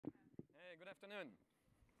afternoon.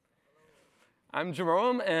 I'm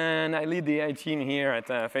Jerome, and I lead the AI team here at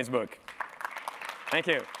Facebook. Thank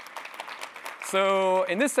you. So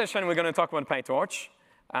in this session, we're going to talk about PyTorch.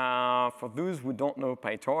 For those who don't know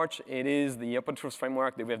PyTorch, it is the open source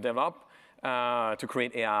framework that we have developed to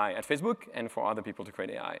create AI at Facebook and for other people to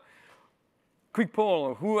create AI. Quick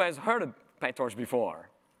poll, who has heard of PyTorch before?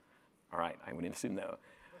 All right, I would assume no.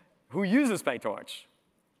 Who uses PyTorch?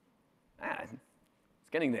 It's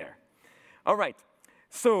getting there. All right,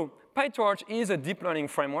 so PyTorch is a deep learning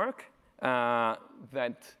framework that,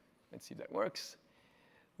 let's see if that works,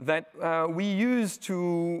 that we use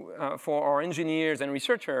for our engineers and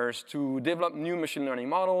researchers to develop new machine learning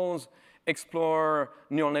models, explore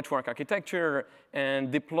neural network architecture,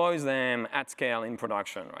 and deploy them at scale in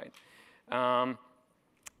production, right?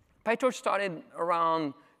 PyTorch started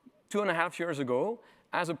around 2.5 years ago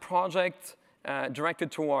as a project directed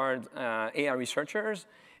toward AI researchers.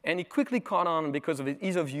 And it quickly caught on because of its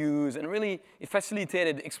ease of use, and really it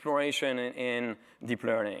facilitated exploration in deep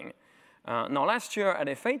learning. Now, last year at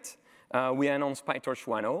F8, we announced PyTorch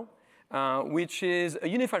 1.0, which is a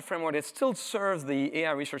unified framework that still serves the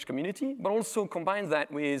AI research community, but also combines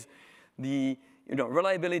that with the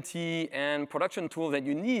reliability and production tools that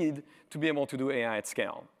you need to be able to do AI at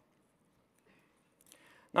scale.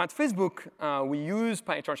 Now, at Facebook, we use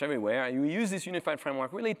PyTorch everywhere. And we use this unified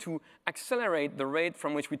framework really to accelerate the rate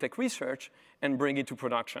from which we take research and bring it to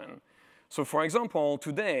production. So for example,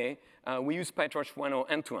 today, we use PyTorch 1.0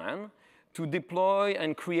 end-to-end to deploy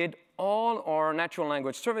and create all our natural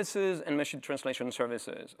language services and machine translation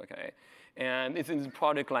services, OK? And it's in a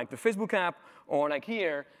product like the Facebook app, or like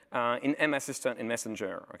here, in M Assistant in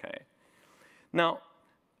Messenger, OK? Now,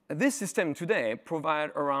 this system today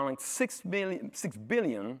provides around 6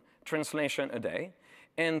 billion translations a day.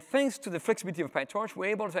 And thanks to the flexibility of PyTorch, we're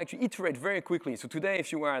able to actually iterate very quickly. So today,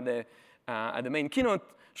 if you were at the main keynote,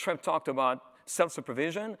 Shreb talked about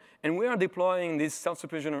self-supervision. And we are deploying this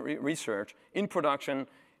self-supervision research in production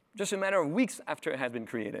just a matter of weeks after it has been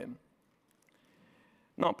created.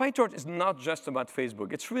 Now, PyTorch is not just about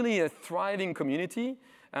Facebook. It's really a thriving community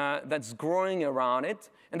that's growing around it.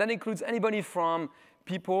 And that includes anybody from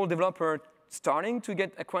people, developers starting to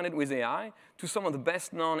get acquainted with AI, to some of the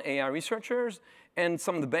best-known AI researchers, and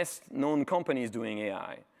some of the best-known companies doing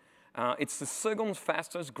AI. It's the second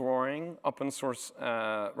fastest-growing open-source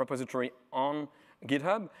repository on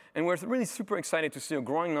GitHub. And we're really super excited to see a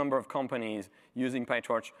growing number of companies using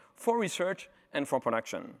PyTorch for research and for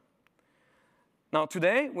production. Now,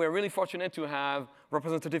 today, we're really fortunate to have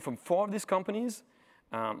representatives from 4 of these companies,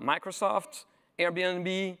 Microsoft,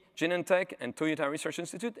 Airbnb, Genentech, and Toyota Research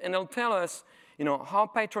Institute, and they'll tell us how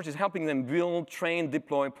PyTorch is helping them build, train,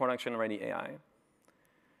 deploy production-ready AI.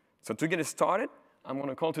 So to get us started, I'm going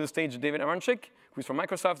to call to the stage David Aronczyk, who's from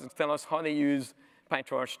Microsoft, to tell us how they use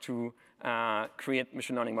PyTorch to create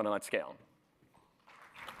machine learning model at scale.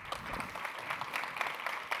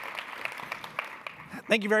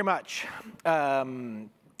 Thank you very much. I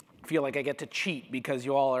feel like I get to cheat because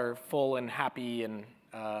you all are full and happy, and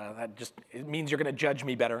that just it means you're going to judge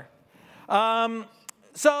me better.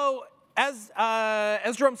 So as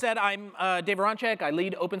Jerome said, I'm Dave Aronczyk. I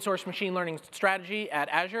lead open source machine learning strategy at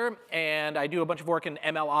Azure, and I do a bunch of work in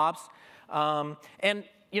ML ops. And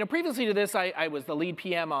previously to this, I was the lead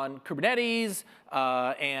PM on Kubernetes,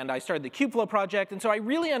 and I started the Kubeflow project. And so I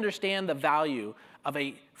really understand the value of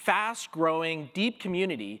a fast-growing, deep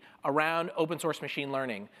community around open source machine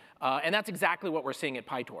learning. And that's exactly what we're seeing at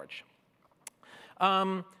PyTorch.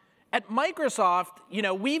 At Microsoft,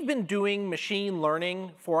 we've been doing machine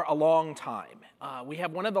learning for a long time. We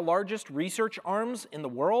have one of the largest research arms in the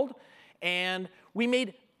world, and we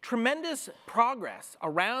made tremendous progress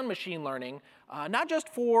around machine learning, not just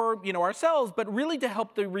for ourselves, but really to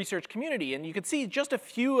help the research community. And you can see just a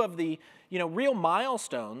few of the real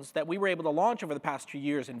milestones that we were able to launch over the past few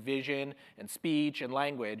years in vision and speech and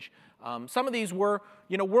language. Some of these were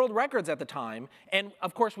world records at the time. And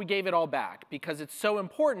of course, we gave it all back because it's so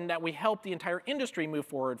important that we help the entire industry move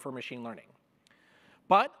forward for machine learning.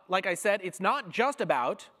 But like I said, it's not just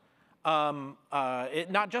about open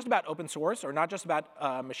source or not just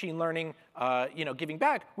about machine learning giving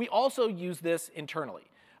back. We also use this internally.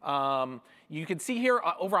 You can see here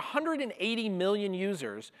over 180 million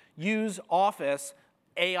users use Office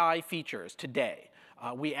AI features today.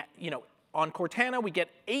 On Cortana, we get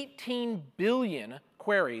 18 billion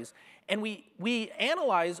queries, and we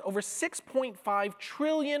analyze over 6.5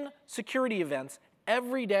 trillion security events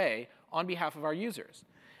every day on behalf of our users.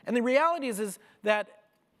 And the reality is that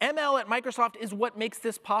ML at Microsoft is what makes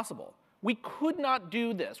this possible. We could not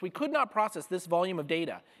do this. We could not process this volume of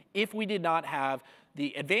data if we did not have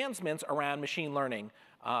the advancements around machine learning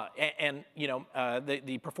and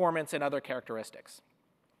the performance and other characteristics.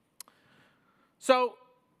 So,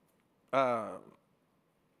 okay.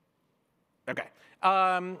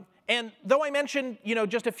 And though I mentioned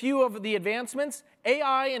just a few of the advancements,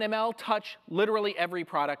 AI and ML touch literally every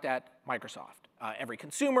product at Microsoft. Every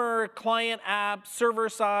consumer, client app, server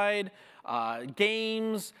side,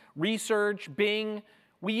 games, research, Bing.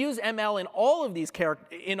 We use ML in all of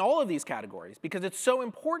these categories because it's so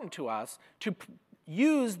important to us to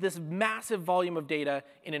use this massive volume of data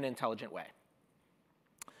in an intelligent way.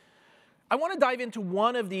 I want to dive into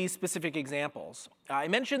one of these specific examples. I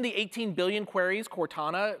mentioned the 18 billion queries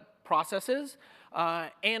Cortana processes,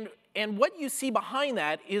 and what you see behind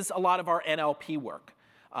that is a lot of our NLP work.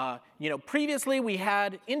 Previously we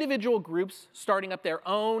had individual groups starting up their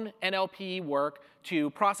own NLP work to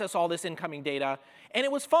process all this incoming data, and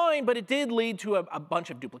it was fine, but it did lead to a bunch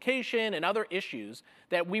of duplication and other issues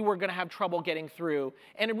that we were going to have trouble getting through,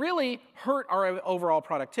 and it really hurt our overall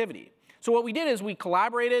productivity. So what we did is we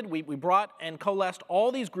collaborated, we brought and coalesced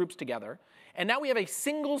all these groups together, and now we have a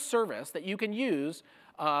single service that you can use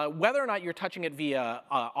whether or not you're touching it via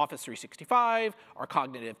Office 365, our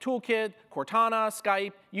cognitive toolkit, Cortana,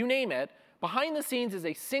 Skype, you name it. Behind the scenes is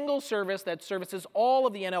a single service that services all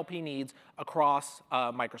of the NLP needs across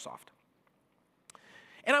Microsoft.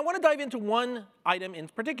 And I want to dive into one item in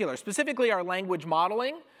particular, specifically our language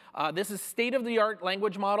modeling. This is state-of-the-art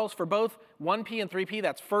language models for both 1P and 3P.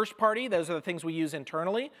 That's first party. Those are the things we use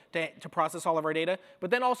internally to process all of our data.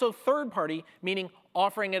 But then also third party, meaning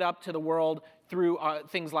offering it up to the world through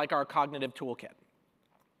things like our cognitive toolkit.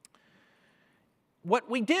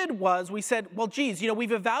 What we did was we said, well, geez,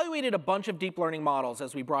 we've evaluated a bunch of deep learning models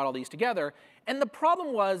as we brought all these together. And the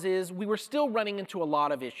problem is we were still running into a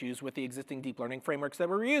lot of issues with the existing deep learning frameworks that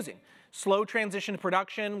we were using. Slow transition to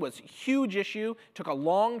production was a huge issue. Took a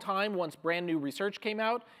long time once brand new research came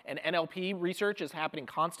out, and NLP research is happening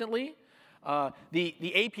constantly.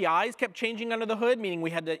 The APIs kept changing under the hood, meaning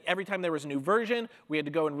we had to, every time there was a new version, we had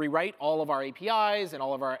to go and rewrite all of our APIs and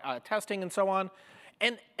all of our testing and so on.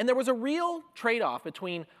 And there was a real trade-off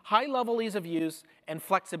between high-level ease of use and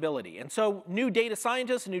flexibility. And so new data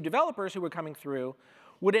scientists and new developers who were coming through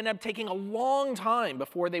would end up taking a long time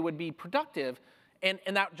before they would be productive, and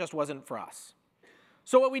that just wasn't for us.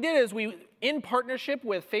 So what we did is in partnership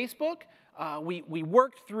with Facebook, we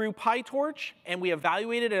worked through PyTorch, and we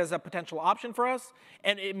evaluated it as a potential option for us,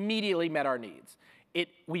 and it immediately met our needs.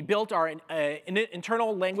 We built our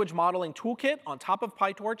internal language modeling toolkit on top of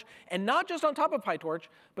PyTorch, and not just on top of PyTorch,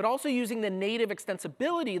 but also using the native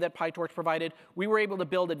extensibility that PyTorch provided, we were able to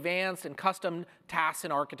build advanced and custom tasks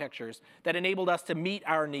and architectures that enabled us to meet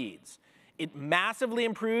our needs. It massively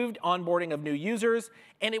improved onboarding of new users,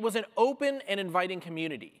 and it was an open and inviting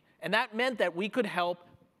community. And that meant that we could help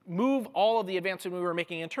move all of the advancements we were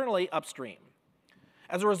making internally upstream.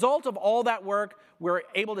 As a result of all that work, we're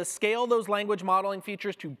able to scale those language modeling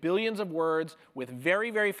features to billions of words with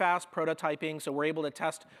very, very fast prototyping, so we're able to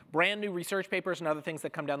test brand new research papers and other things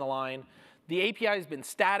that come down the line. The API has been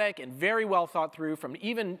static and very well thought through from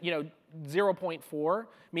even 0.4,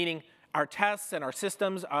 meaning our tests and our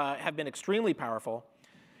systems have been extremely powerful.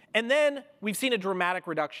 And then we've seen a dramatic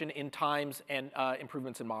reduction in times and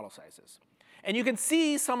improvements in model sizes. And you can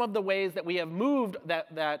see some of the ways that we have moved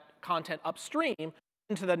that content upstream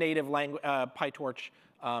into the native PyTorch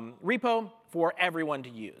repo for everyone to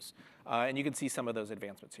use. And you can see some of those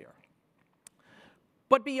advancements here.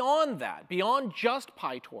 But beyond that, beyond just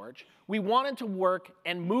PyTorch, we wanted to work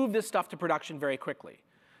and move this stuff to production very quickly.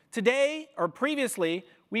 Today, or previously,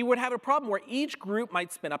 we would have a problem where each group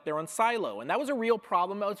might spin up their own silo, and that was a real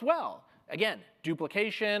problem as well. Again,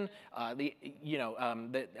 duplication, the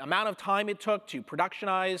amount of time it took to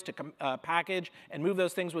productionize, to package, and move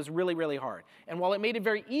those things was really, really hard. And while it made it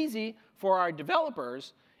very easy for our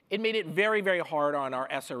developers, it made it very, very hard on our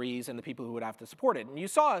SREs and the people who would have to support it. And you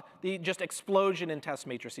saw the just explosion in test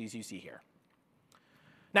matrices you see here.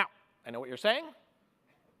 Now, I know what you're saying.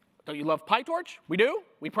 Don't you love PyTorch? We do.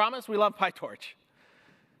 We promise we love PyTorch.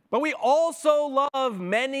 But we also love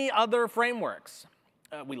many other frameworks.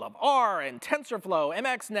 We love R and TensorFlow,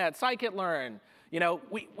 MXNet, scikit-learn.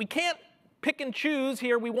 We can't pick and choose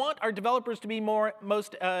here. We want our developers to be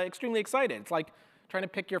most extremely excited. It's like trying to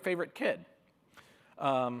pick your favorite kid.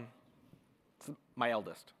 It's my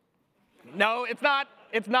eldest. No, it's not.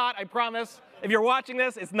 It's not, I promise. If you're watching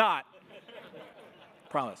this, it's not.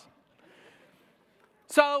 Promise.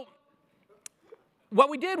 So what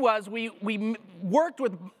we did was we worked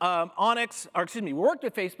with we worked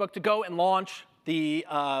with Facebook to go and launch the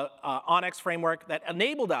Onyx framework that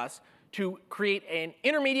enabled us to create an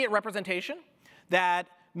intermediate representation that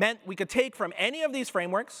meant we could take from any of these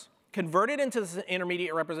frameworks, convert it into this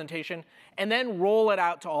intermediate representation, and then roll it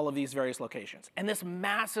out to all of these various locations. And this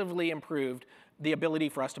massively improved the ability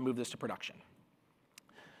for us to move this to production.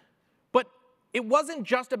 But it wasn't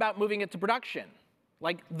just about moving it to production.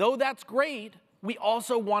 Like, though that's great, we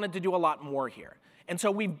also wanted to do a lot more here. And so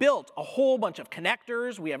we built a whole bunch of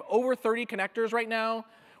connectors. We have over 30 connectors right now.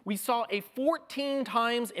 We saw a 14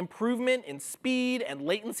 times improvement in speed and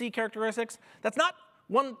latency characteristics. That's not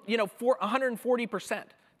 140%.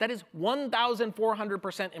 That is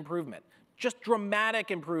 1,400% improvement. Just dramatic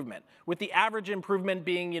improvement, with the average improvement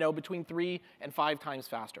being between 3 and 5 times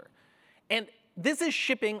faster. And this is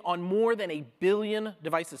shipping on more than 1 billion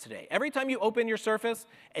devices today. Every time you open your Surface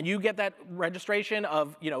and you get that registration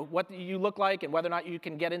of what you look like and whether or not you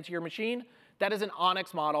can get into your machine, that is an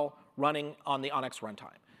Onyx model running on the Onyx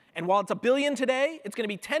runtime. And while it's 1 billion today, it's going to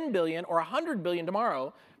be 10 billion or 100 billion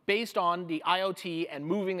tomorrow based on the IoT and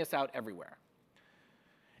moving this out everywhere.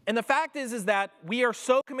 And the fact is that we are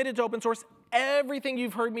so committed to open source. Everything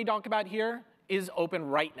you've heard me talk about here is open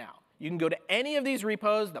right now. You can go to any of these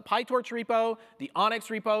repos, the PyTorch repo, the Onyx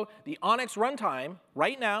repo, the Onyx runtime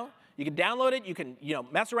right now. You can download it. You can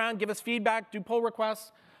mess around, give us feedback, do pull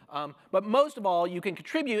requests. But most of all, you can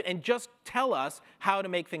contribute and just tell us how to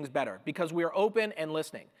make things better, because we are open and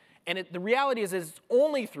listening. And the reality is it's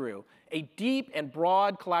only through a deep and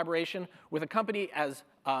broad collaboration with a company as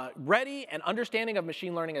ready and understanding of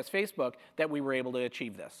machine learning as Facebook that we were able to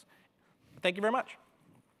achieve this. Thank you very much.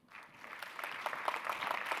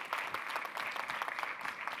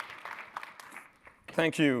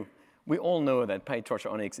 Thank you. We all know that PyTorch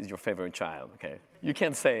Onyx is your favorite child, okay? You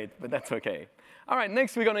can't say it, but that's okay. All right,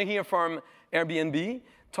 next we're going to hear from Airbnb,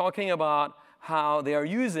 talking about how they are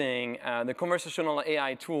using the conversational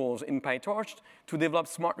AI tools in PyTorch to develop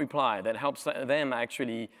smart reply that helps them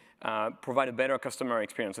actually provide a better customer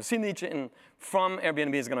experience. So Cindy Chin from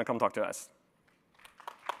Airbnb is going to come talk to us.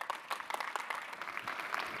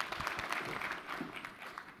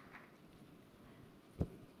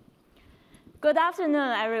 Good afternoon,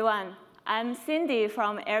 everyone. I'm Cindy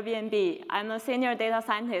from Airbnb. I'm a senior data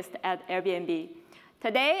scientist at Airbnb.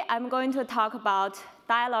 Today, I'm going to talk about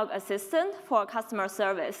Dialogue Assistant for customer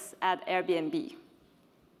service at Airbnb.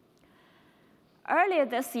 Earlier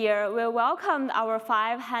this year, we welcomed our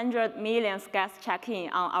 500 millionth guest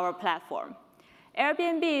check-in on our platform.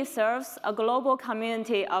 Airbnb serves a global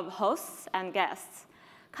community of hosts and guests.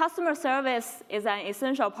 Customer service is an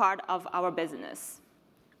essential part of our business.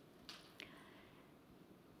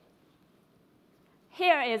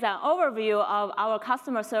 Here is an overview of our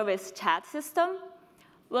customer service chat system.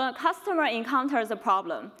 When a customer encounters a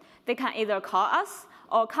problem, they can either call us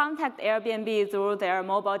or contact Airbnb through their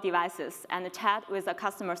mobile devices and chat with a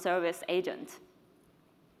customer service agent.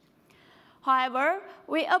 However,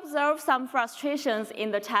 we observe some frustrations in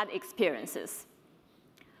the chat experiences.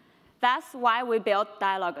 That's why we built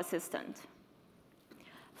Dialogue Assistant.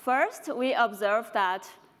 First, we observed that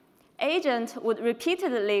agents would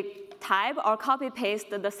repeatedly type or copy-paste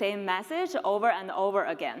the same message over and over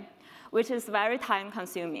again, which is very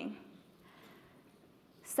time-consuming.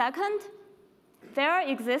 Second, there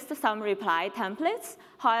exist some reply templates.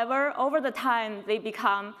 However, over the time, they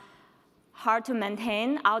become hard to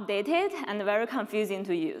maintain, outdated, and very confusing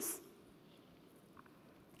to use.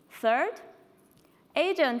 Third,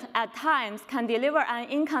 agents at times can deliver an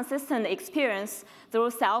inconsistent experience through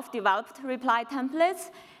self-developed reply templates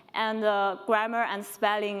and grammar and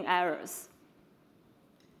spelling errors.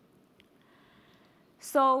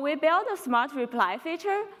 So we built a smart reply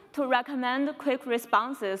feature to recommend quick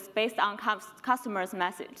responses based on customers'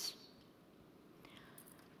 message.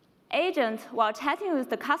 Agents, while chatting with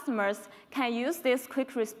the customers, can use these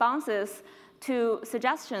quick responses to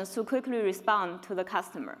suggestions to quickly respond to the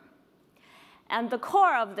customer. And the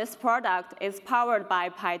core of this product is powered by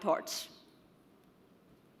PyTorch.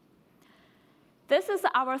 This is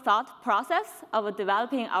our thought process of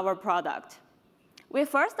developing our product. We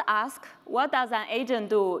first ask, what does an agent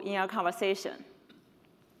do in a conversation?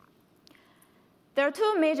 There are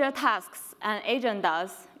two major tasks an agent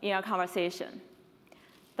does in a conversation.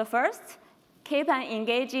 The first, keep an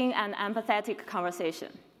engaging and empathetic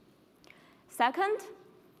conversation. Second,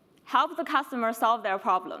 help the customer solve their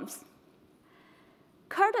problems.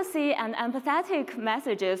 Courtesy and empathetic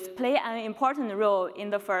messages play an important role in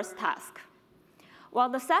the first task, while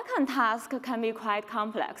the second task can be quite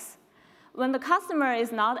complex. When the customer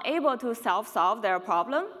is not able to self-solve their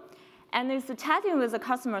problem and is chatting with a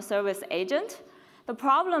customer service agent, the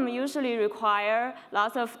problem usually requires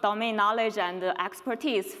lots of domain knowledge and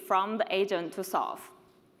expertise from the agent to solve.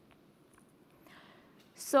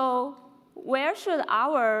 So where should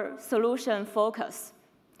our solution focus?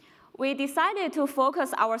 We decided to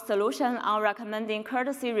focus our solution on recommending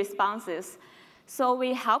courtesy responses, so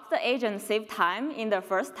we help the agent save time in their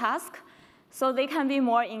first task, so they can be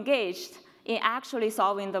more engaged in actually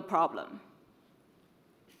solving the problem.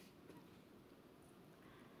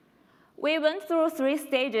 We went through 3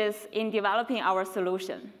 stages in developing our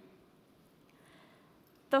solution.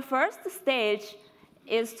 The first stage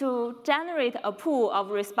is to generate a pool of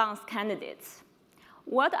response candidates.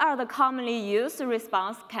 What are the commonly used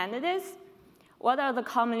response candidates? What are the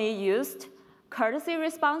commonly used courtesy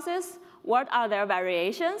responses? What are their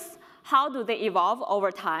variations? How do they evolve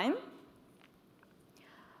over time?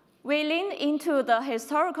 We leaned into the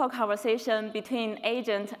historical conversation between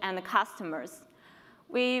agent and customers.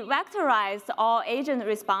 We vectorized all agent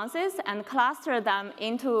responses and clustered them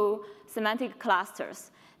into semantic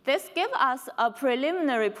clusters. This gives us a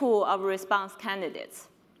preliminary pool of response candidates.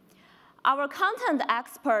 Our content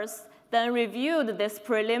experts then reviewed this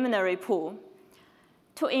preliminary pool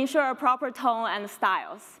to ensure a proper tone and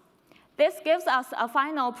styles. This gives us a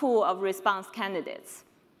final pool of response candidates.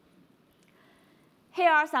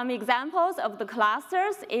 Here are some examples of the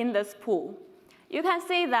clusters in this pool. You can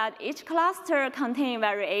see that each cluster contains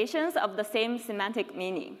variations of the same semantic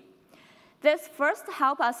meaning. This first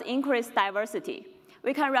helps us increase diversity.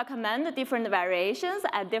 We can recommend different variations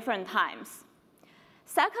at different times.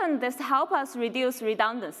 Second, this helps us reduce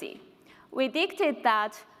redundancy. We dictate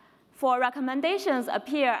that for recommendations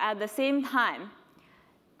appear at the same time,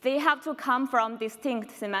 they have to come from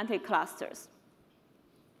distinct semantic clusters.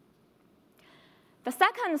 The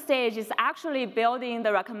second stage is actually building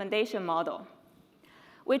the recommendation model.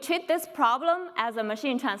 We treat this problem as a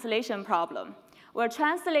machine translation problem. We're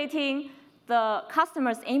translating the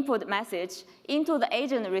customer's input message into the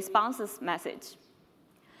agent responses message.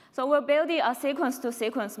 So we're building a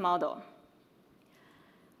sequence-to-sequence model.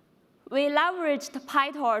 We leveraged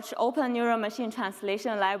PyTorch Open Neural Machine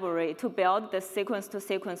Translation Library to build this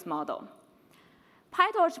sequence-to-sequence model.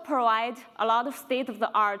 PyTorch provides a lot of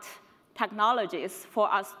state-of-the-art technologies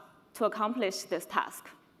for us to accomplish this task,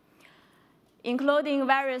 including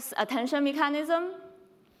various attention mechanisms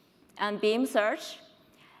and beam search.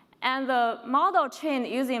 And the model trained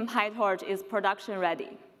using PyTorch is production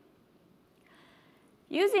ready.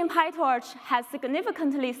 Using PyTorch has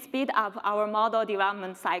significantly speed up our model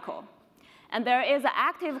development cycle. And there is an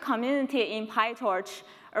active community in PyTorch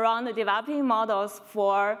around developing models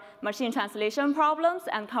for machine translation problems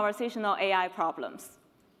and conversational AI problems.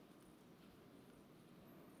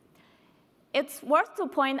 It's worth to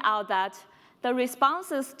point out that the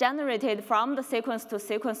responses generated from the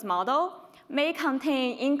sequence-to-sequence model may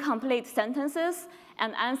contain incomplete sentences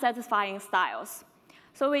and unsatisfying styles.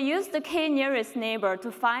 So we use the k-nearest neighbor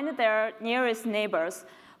to find their nearest neighbors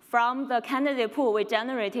from the candidate pool we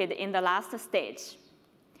generated in the last stage.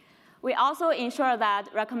 We also ensure that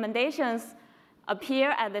recommendations appear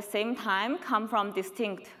at the same time, come from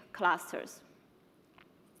distinct clusters.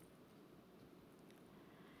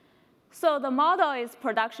 So the model is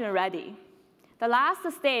production ready. The last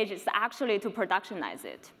stage is actually to productionize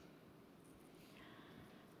it.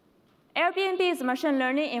 Airbnb's machine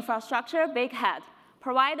learning infrastructure, Big Hat,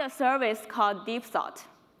 provides a service called Deep Thought.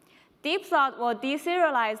 Deep Thought will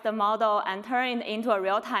deserialize the model and turn it into a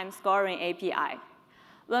real-time scoring API.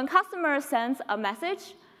 When customer sends a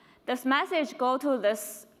message, this message goes to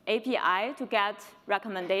this API to get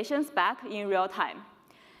recommendations back in real time.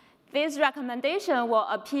 These recommendations will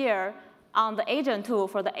appear on the agent tool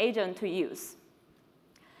for the agent to use.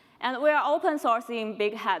 And we are open sourcing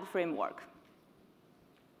Big Hat framework.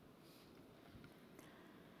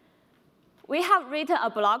 We have written a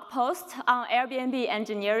blog post on Airbnb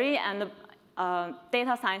engineering and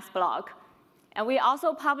data science blog. And we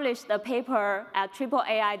also published a paper at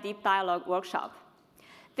AAAI Deep Dialogue Workshop.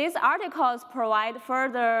 These articles provide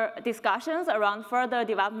further discussions around further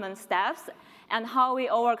development steps and how we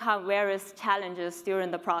overcome various challenges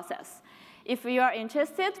during the process. If you are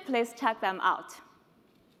interested, please check them out.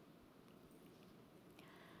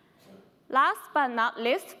 Last but not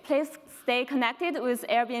least, please stay connected with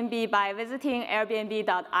Airbnb by visiting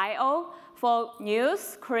airbnb.io for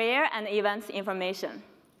news, career, and events information.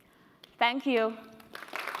 Thank you.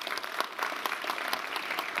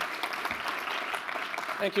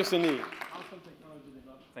 Thank you, Cindy.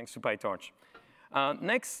 Thanks to PyTorch.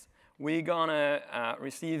 Next, we're going to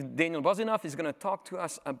receive Daniel Bozinoff. He's going to talk to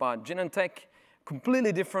us about Genentech,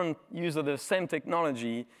 completely different use of the same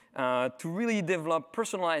technology to really develop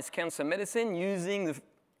personalized cancer medicine using the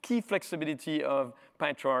key flexibility of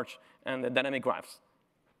PyTorch and the dynamic graphs.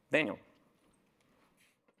 Daniel.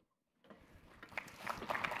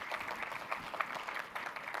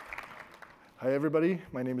 Hi, everybody.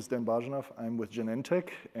 My name is Dan Bajanov. I'm with Genentech,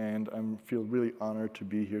 and I feel really honored to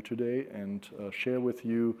be here today and share with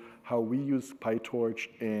you how we use PyTorch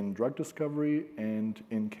in drug discovery and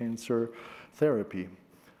in cancer therapy.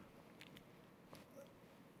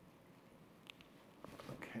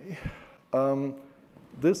 Okay.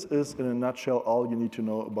 This is, in a nutshell, all you need to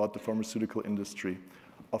know about the pharmaceutical industry.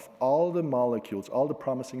 Of all the molecules, all the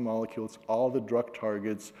promising molecules, all the drug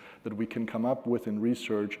targets that we can come up with in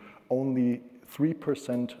research, only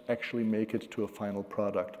 3% actually make it to a final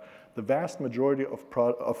product. The vast majority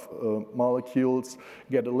of molecules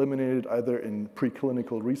get eliminated either in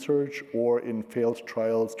preclinical research or in failed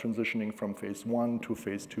trials transitioning from phase 1 to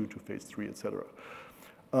phase 2 to phase 3, et cetera.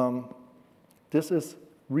 This is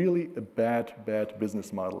really a bad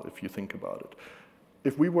business model if you think about it.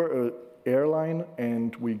 If we were an airline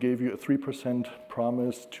and we gave you a 3%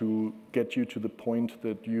 promise to get you to the point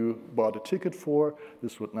that you bought a ticket for,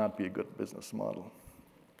 this would not be a good business model.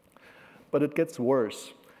 But it gets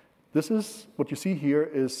worse. This is, what you see here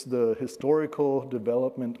is the historical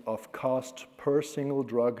development of cost per single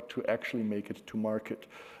drug to actually make it to market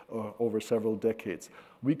over several decades.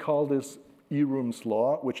 We call this Eroom's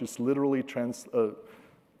law, which is literally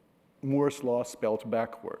Moore's law spelled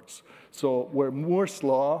backwards. So where Moore's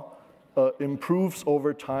law improves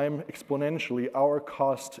over time exponentially, our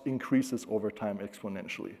cost increases over time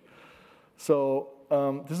exponentially. So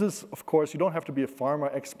this is, of course, you don't have to be a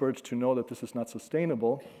pharma expert to know that this is not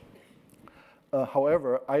sustainable.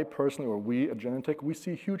 However, I personally, or we at Genentech, we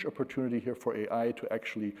see huge opportunity here for AI to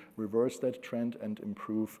actually reverse that trend and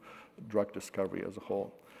improve drug discovery as a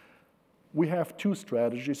whole. We have two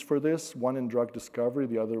strategies for this, one in drug discovery,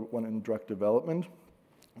 the other one in drug development,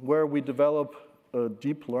 where we develop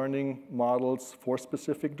deep learning models for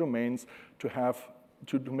specific domains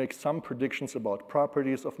to make some predictions about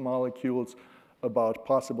properties of molecules, about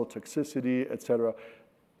possible toxicity, et cetera.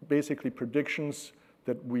 Basically predictions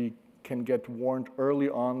that we can get warned early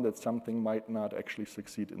on that something might not actually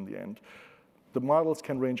succeed in the end. The models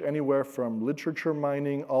can range anywhere from literature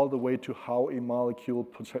mining all the way to how a molecule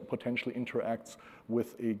potentially interacts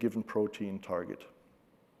with a given protein target.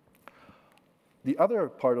 The other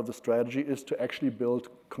part of the strategy is to actually build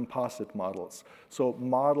composite models, so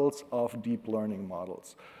models of deep learning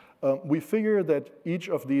models. We figure that each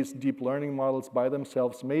of these deep learning models by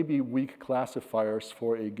themselves may be weak classifiers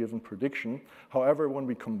for a given prediction. However, when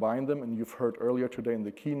we combine them, and you've heard earlier today in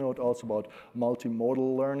the keynote also about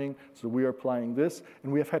multimodal learning, so we are applying this,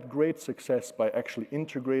 and we have had great success by actually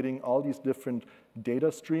integrating all these different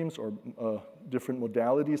data streams or different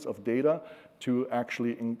modalities of data to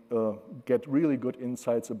actually get really good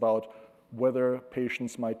insights about whether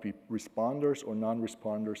patients might be responders or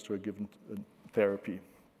non-responders to a given therapy.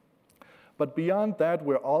 But beyond that,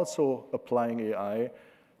 we're also applying AI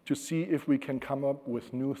to see if we can come up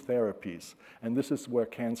with new therapies. And this is where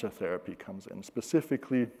cancer therapy comes in,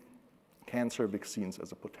 specifically cancer vaccines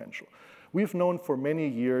as a potential. We've known for many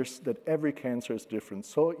years that every cancer is different.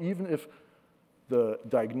 So even if the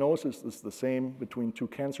diagnosis is the same between two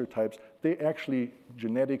cancer types, they actually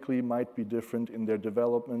genetically might be different in their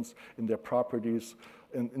developments, in their properties,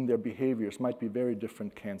 and in their behaviors, might be very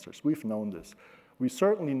different cancers. We've known this. We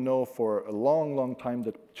certainly know for a long, long time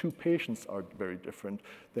that two patients are very different.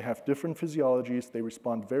 They have different physiologies. They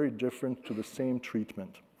respond very different to the same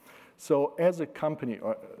treatment. So as a company,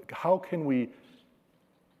 how can we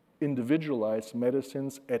individualize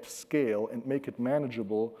medicines at scale and make it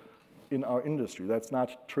manageable in our industry? That's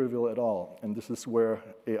not trivial at all. And this is where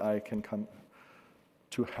AI can come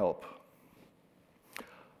to help.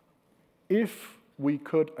 If we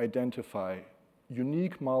could identify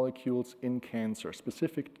unique molecules in cancer,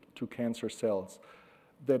 specific to cancer cells,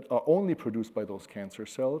 that are only produced by those cancer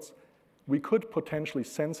cells, we could potentially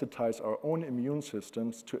sensitize our own immune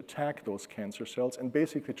systems to attack those cancer cells and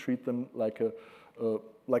basically treat them like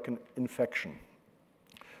an infection.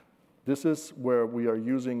 This is where we are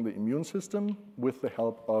using the immune system with the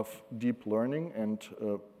help of deep learning and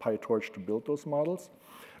PyTorch to build those models.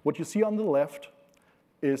 What you see on the left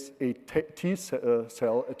is a T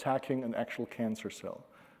cell attacking an actual cancer cell.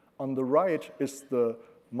 On the right is the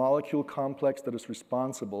molecule complex that is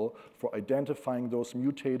responsible for identifying those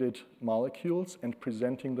mutated molecules and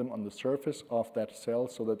presenting them on the surface of that cell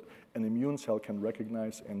so that an immune cell can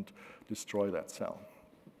recognize and destroy that cell.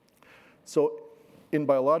 So in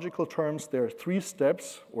biological terms, there are 3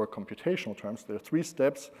 steps, or computational terms, there are 3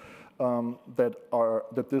 steps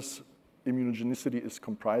that this immunogenicity is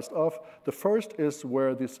comprised of. The first is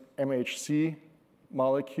where this MHC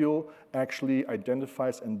molecule actually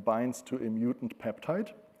identifies and binds to a mutant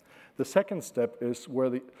peptide. The second step is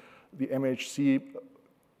where the MHC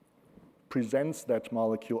presents that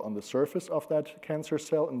molecule on the surface of that cancer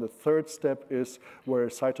cell. And the third step is where a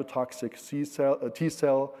cytotoxic T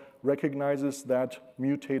cell recognizes that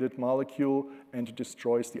mutated molecule and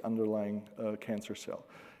destroys the underlying cancer cell.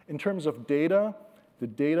 In terms of data, the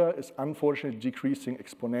data is unfortunately decreasing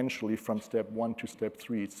exponentially from step 1 to step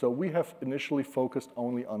 3. So we have initially focused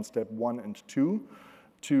only on step 1 and 2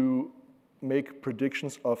 to make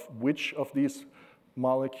predictions of which of these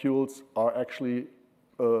molecules are actually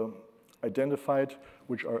identified,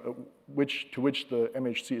 to which the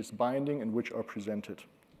MHC is binding and which are presented.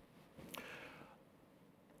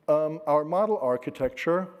 Our model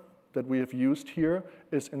architecture that we have used here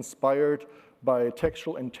is inspired by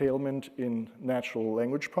textual entailment in natural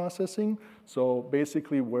language processing. So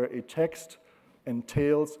basically where a text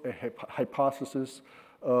entails a hypothesis,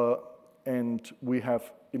 and we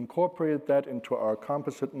have incorporated that into our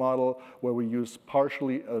composite model where we use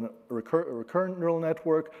partially a recurrent neural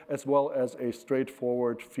network as well as a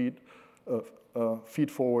straightforward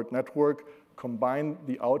feed-forward network, combine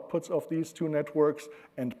the outputs of these two networks,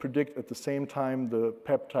 and predict at the same time the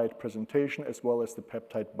peptide presentation as well as the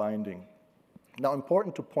peptide binding. Now,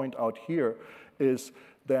 important to point out here is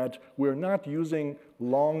that we're not using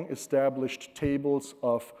long-established tables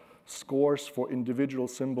of scores for individual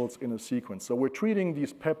symbols in a sequence. So we're treating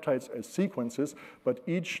these peptides as sequences, but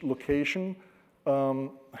each location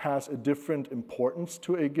has a different importance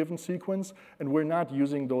to a given sequence, and we're not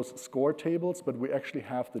using those score tables, but we actually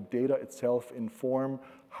have the data itself inform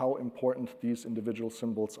how important these individual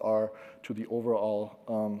symbols are to the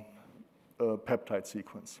overall peptide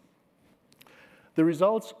sequence. The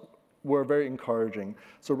results were very encouraging.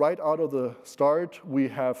 So right out of the start,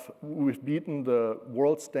 we've beaten the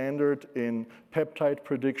world standard in peptide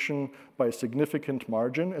prediction by a significant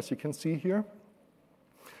margin, as you can see here.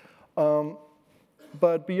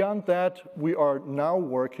 But beyond that, we are now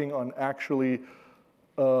working on actually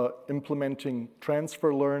implementing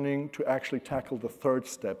transfer learning to actually tackle the third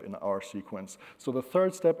step in our sequence. So the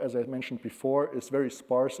third step, as I mentioned before, is very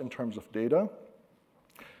sparse in terms of data.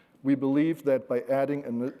 We believe that by adding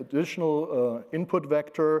an additional input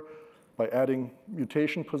vector, by adding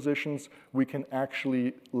mutation positions, we can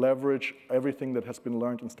actually leverage everything that has been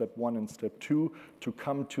learned in step 1 and step 2 to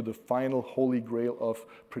come to the final holy grail of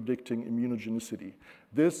predicting immunogenicity.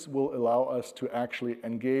 This will allow us to actually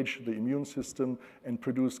engage the immune system and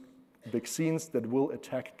produce vaccines that will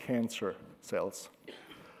attack cancer cells.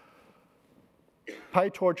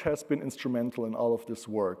 PyTorch has been instrumental in all of this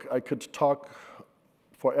work. I could talk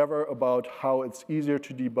forever about how it's easier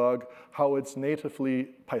to debug, how it's natively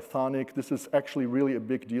Pythonic. This is actually really a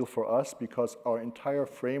big deal for us because our entire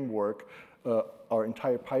framework, our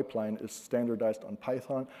entire pipeline is standardized on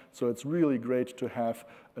Python. So it's really great to have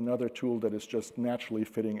another tool that is just naturally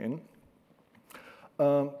fitting in.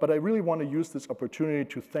 But I really want to use this opportunity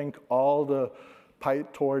to thank all the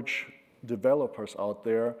PyTorch developers out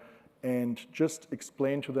there and just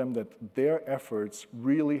explain to them that their efforts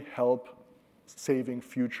really help saving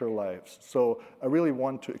future lives. So I really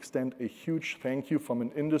want to extend a huge thank you from an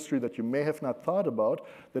industry that you may have not thought about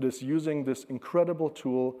that is using this incredible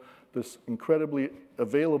tool, this incredibly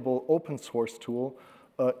available open source tool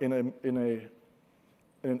in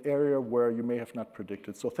an area where you may have not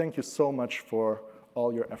predicted. So thank you so much for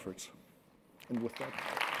all your efforts. And with that.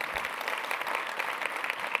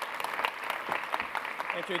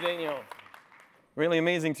 Thank you, Daniel. Really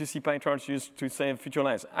amazing to see PyTorch used to save future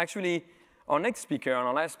lives. Actually, our next speaker and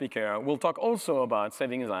our last speaker will talk also about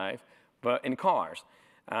saving life, but in cars.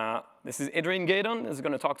 This is Adrian Gaydon, who's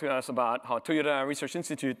going to talk to us about how Toyota Research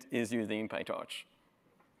Institute is using PyTorch.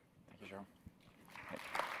 Thank you, Jerome.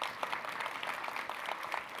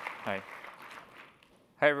 Hi.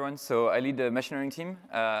 Hi, everyone. So I lead the machine learning team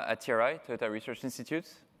at TRI, Toyota Research Institute.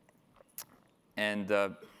 And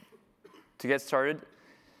to get started,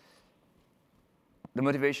 the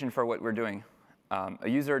motivation for what we're doing. A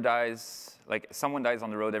user dies, like someone dies on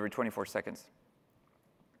the road every 24 seconds.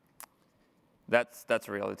 That's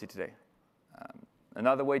a reality today.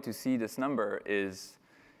 Another way to see this number is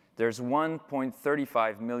there's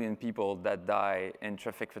 1.35 million people that die in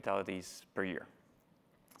traffic fatalities per year.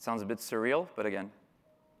 Sounds a bit surreal, but again,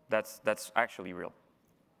 that's actually real.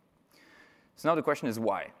 So now the question is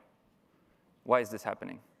why? Why is this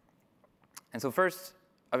happening? And so first,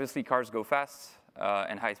 obviously cars go fast.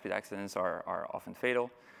 And high-speed accidents are often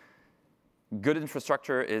fatal. Good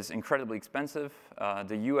infrastructure is incredibly expensive.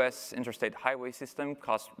 The US interstate highway system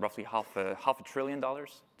costs roughly half a $1 trillion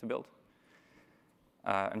to build.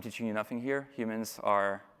 I'm teaching you nothing here. Humans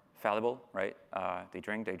are fallible, right? They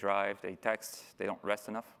drink, they drive, they text, they don't rest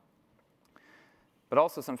enough. But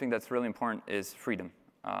also something that's really important is freedom.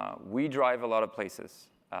 We drive a lot of places.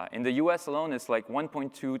 In the US alone, it's like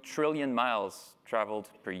 1.2 trillion miles traveled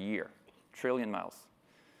per year. Trillion miles.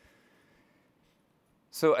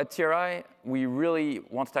 So at TRI, we really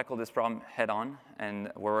want to tackle this problem head on,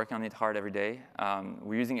 and we're working on it hard every day.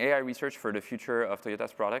 We're using AI research for the future of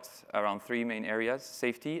Toyota's products around 3 main areas: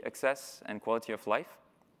 safety, access, and quality of life.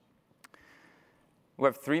 We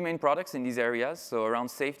have 3 main products in these areas. So around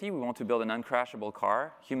safety, we want to build an uncrashable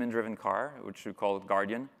car, human-driven car, which we call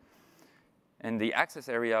Guardian. In the access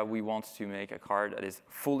area, we want to make a car that is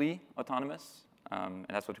fully autonomous, and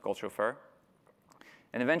that's what we call Chauffeur.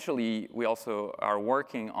 And eventually, we also are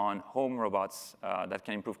working on home robots that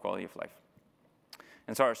can improve quality of life.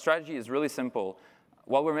 And so our strategy is really simple.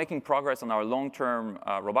 While we're making progress on our long-term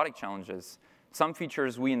robotic challenges, some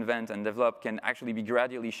features we invent and develop can actually be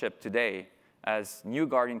gradually shipped today as new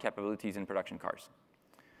Guardian capabilities in production cars.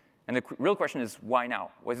 And the real question is, why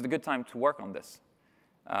now? Was it a good time to work on this?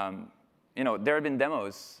 There have been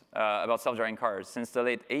demos about self-driving cars since the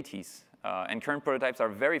late 80s, and current prototypes are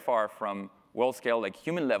very far from world-scale, like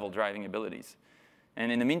human-level driving abilities.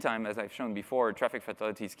 And in the meantime, as I've shown before, traffic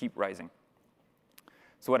fatalities keep rising.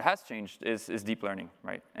 So what has changed is deep learning,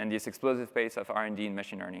 right? And this explosive pace of R&D in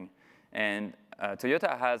machine learning. And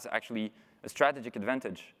Toyota has actually a strategic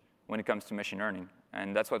advantage when it comes to machine learning,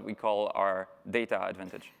 and that's what we call our data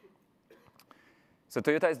advantage. So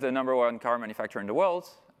Toyota is the #1 car manufacturer in the world.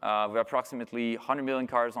 We have approximately 100 million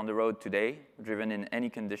cars on the road today, driven in any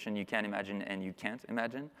condition you can imagine and you can't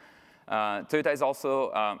imagine. Toyota is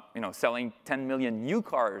also selling 10 million new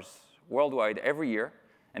cars worldwide every year,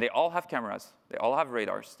 and they all have cameras, they all have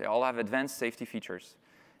radars, they all have advanced safety features.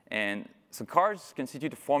 And so cars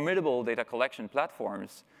constitute formidable data collection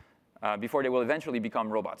platforms before they will eventually become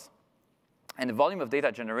robots. And the volume of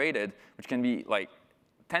data generated, which can be like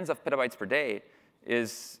tens of petabytes per day,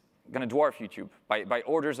 is going to dwarf YouTube by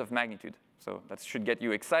orders of magnitude. So that should get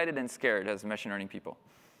you excited and scared as machine learning people.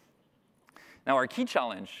 Now, our key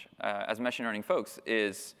challenge as machine learning folks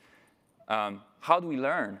is how do we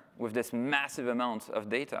learn with this massive amount of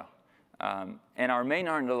data? And our main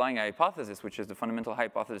underlying hypothesis, which is the fundamental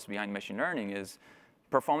hypothesis behind machine learning, is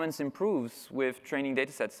performance improves with training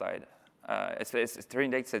dataset size. It's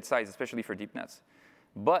training dataset size, especially for deep nets.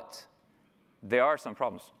 But there are some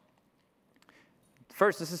problems.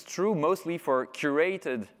 First, this is true mostly for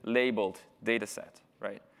curated labeled dataset,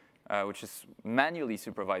 right? Which is manually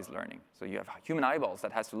supervised learning. So you have human eyeballs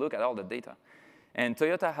that has to look at all the data. And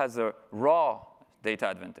Toyota has a raw data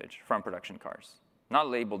advantage from production cars, not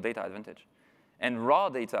labeled data advantage. And raw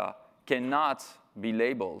data cannot be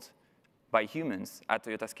labeled by humans at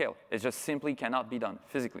Toyota scale. It just simply cannot be done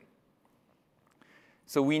physically.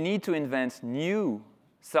 So we need to invent new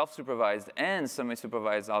self-supervised and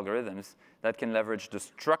semi-supervised algorithms that can leverage the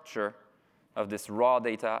structure of this raw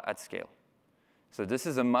data at scale. So this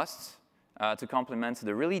is a must to complement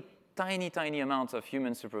the really tiny, tiny amount of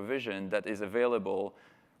human supervision that is available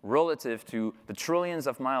relative to the trillions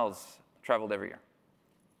of miles traveled every year.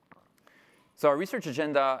 So our research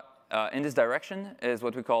agenda in this direction is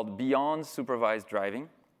what we call beyond supervised driving.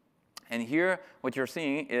 And here, what you're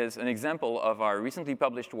seeing is an example of our recently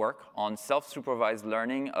published work on self-supervised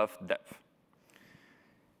learning of depth.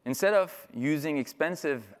 Instead of using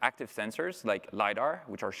expensive active sensors like LiDAR,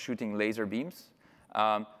 which are shooting laser beams,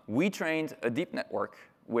 we trained a deep network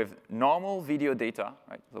with normal video data,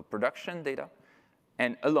 right, so production data,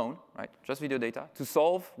 and alone, right, just video data, to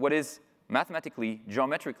solve what is mathematically,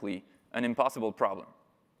 geometrically, an impossible problem,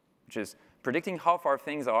 which is predicting how far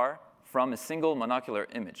things are from a single monocular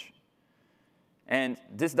image. And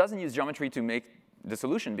this doesn't use geometry to make the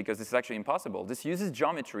solution, because this is actually impossible. This uses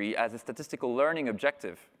geometry as a statistical learning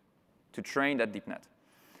objective to train that deep net.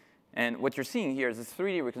 And what you're seeing here is this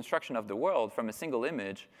 3D reconstruction of the world from a single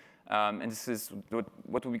image. And this is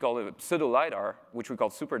what we call a pseudo-LiDAR, which we call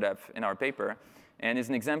super depth in our paper, and is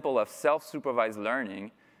an example of self-supervised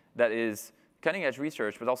learning that is cutting-edge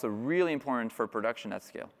research, but also really important for production at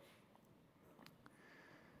scale.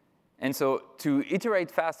 And so to iterate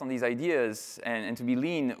fast on these ideas and to be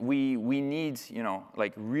lean, we need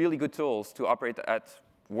like really good tools to operate at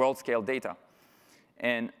world-scale data.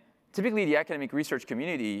 And typically, the academic research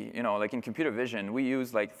community, like in computer vision, we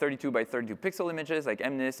use like 32 by 32 pixel images like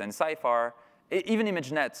MNIST and SciFar. Even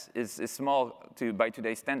ImageNet is small by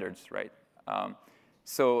today's standards, right?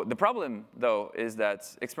 So the problem, though, is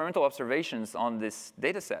that experimental observations on these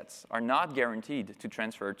data sets are not guaranteed to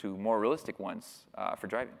transfer to more realistic ones for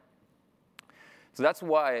driving. So that's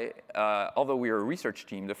why, although we are a research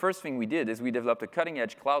team, the first thing we did is we developed a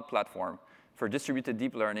cutting-edge cloud platform for distributed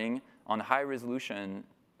deep learning on high-resolution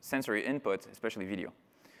sensory input, especially video.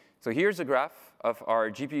 So here's a graph of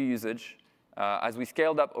our GPU usage as we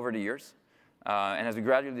scaled up over the years and as we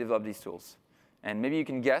gradually developed these tools. And maybe you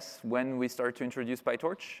can guess when we started to introduce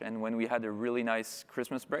PyTorch and when we had a really nice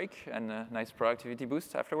Christmas break and a nice productivity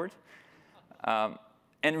boost afterward. And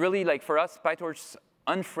really, like for us, PyTorch's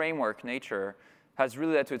unframework nature has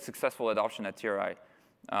really led to its successful adoption at TRI.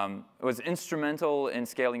 It was instrumental in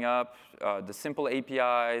scaling up the simple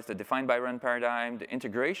APIs, the defined by run paradigm, the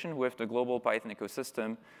integration with the global Python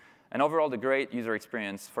ecosystem, and overall the great user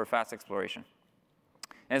experience for fast exploration.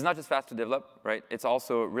 And it's not just fast to develop, right? It's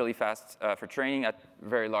also really fast for training at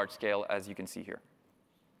very large scale, as you can see here.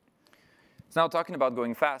 So now talking about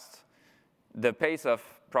going fast, the pace of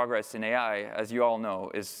progress in AI, as you all know,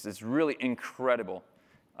 is really incredible.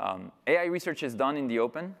 AI research is done in the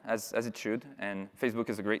open, as it should, and Facebook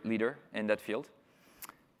is a great leader in that field.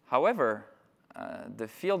 However, the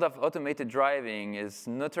field of automated driving is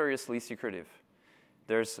notoriously secretive.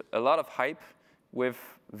 There's a lot of hype with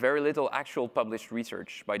very little actual published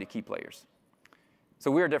research by the key players.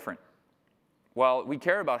 So we're different. While we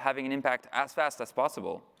care about having an impact as fast as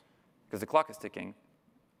possible, because the clock is ticking,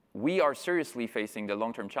 we are seriously facing the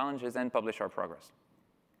long-term challenges and publish our progress.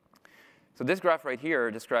 So this graph right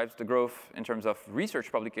here describes the growth in terms of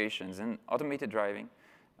research publications in automated driving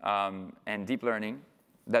and deep learning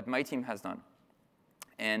that my team has done.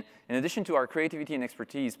 And in addition to our creativity and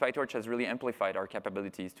expertise, PyTorch has really amplified our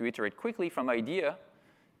capabilities to iterate quickly from idea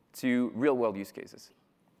to real-world use cases.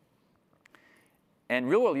 And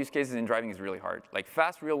real-world use cases in driving is really hard. Like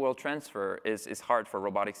fast real-world transfer is hard for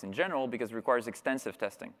robotics in general because it requires extensive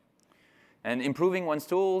testing. And improving one's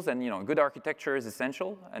tools and good architecture is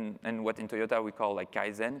essential, and what in Toyota we call like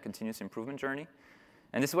Kaizen, continuous improvement journey.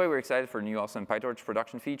 And this is why we're excited for new awesome PyTorch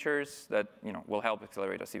production features that will help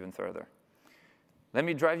accelerate us even further. Let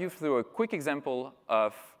me drive you through a quick example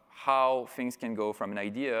of how things can go from an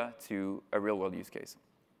idea to a real-world use case.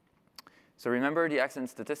 So remember the accident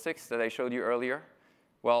statistics that I showed you earlier?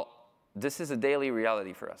 Well, this is a daily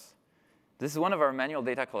reality for us. This is one of our manual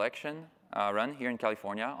data collection run here in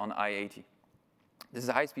California on I-80. This is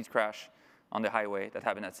a high-speed crash on the highway that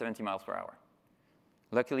happened at 70 miles per hour.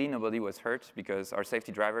 Luckily, nobody was hurt because our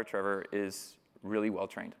safety driver, Trevor, is really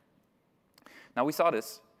well-trained. Now, we saw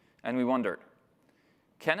this, and we wondered,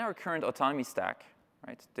 can our current autonomy stack,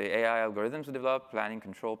 right, the AI algorithms we develop, planning,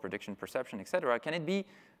 control, prediction, perception, et cetera, can it be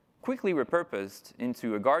quickly repurposed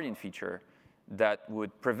into a guardian feature that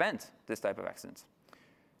would prevent this type of accidents?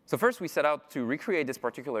 So first, we set out to recreate this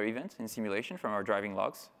particular event in simulation from our driving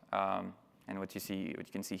logs. And what you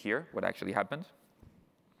can see here, what actually happened.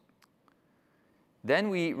 Then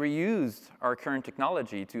we reused our current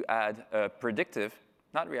technology to add a predictive,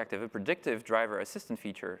 not reactive, a predictive driver assistant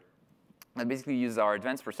feature that basically uses our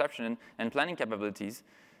advanced perception and planning capabilities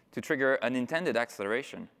to trigger an intended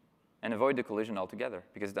acceleration and avoid the collision altogether,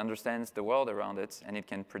 because it understands the world around it, and it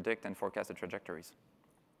can predict and forecast the trajectories.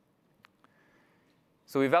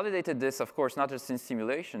 So we validated this, of course, not just in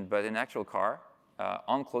simulation, but in actual car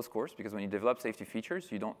on close course, because when you develop safety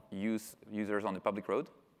features, you don't use users on the public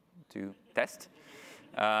road to test.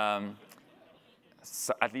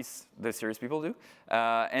 So at least the serious people do.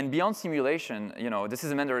 And beyond simulation, this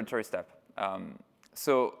is a mandatory step.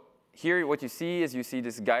 So here, what you see is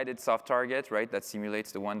this guided soft target, right, that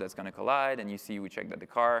simulates the one that's going to collide, and we check that the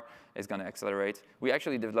car is going to accelerate. We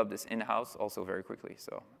actually developed this in-house also very quickly,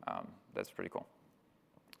 so that's pretty cool.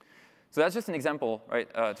 So that's just an example,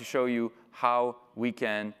 right, to show you how we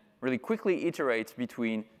can really quickly iterate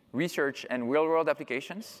between research and real-world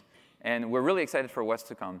applications, and we're really excited for what's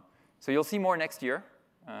to come. So you'll see more next year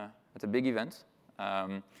at a big event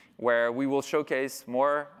where we will showcase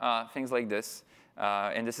more things like this.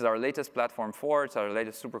 And this is our latest Platform 4. It's our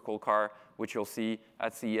latest super cool car, which you'll see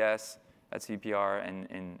at CES, at CPR,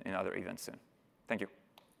 and in other events soon. Thank you.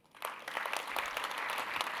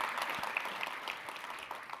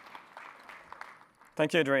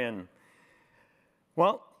 Thank you, Adrian.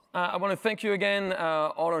 Well, I want to thank you again,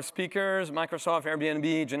 all our speakers, Microsoft,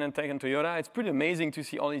 Airbnb, Genentech, and Toyota. It's pretty amazing to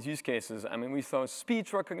see all these use cases. I mean, we saw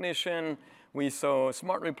speech recognition, we saw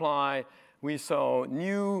smart reply, we saw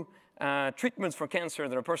new treatments for cancer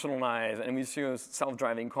that are personalized, and we see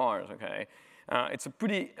self-driving cars, okay? It's a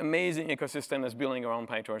pretty amazing ecosystem that's building around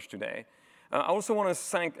PyTorch today. I also want to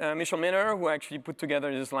thank Michel Miner, who actually put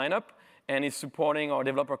together this lineup and is supporting our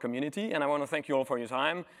developer community, and I want to thank you all for your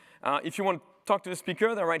time. If you want to talk to the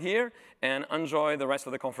speaker, they're right here, and enjoy the rest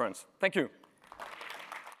of the conference. Thank you.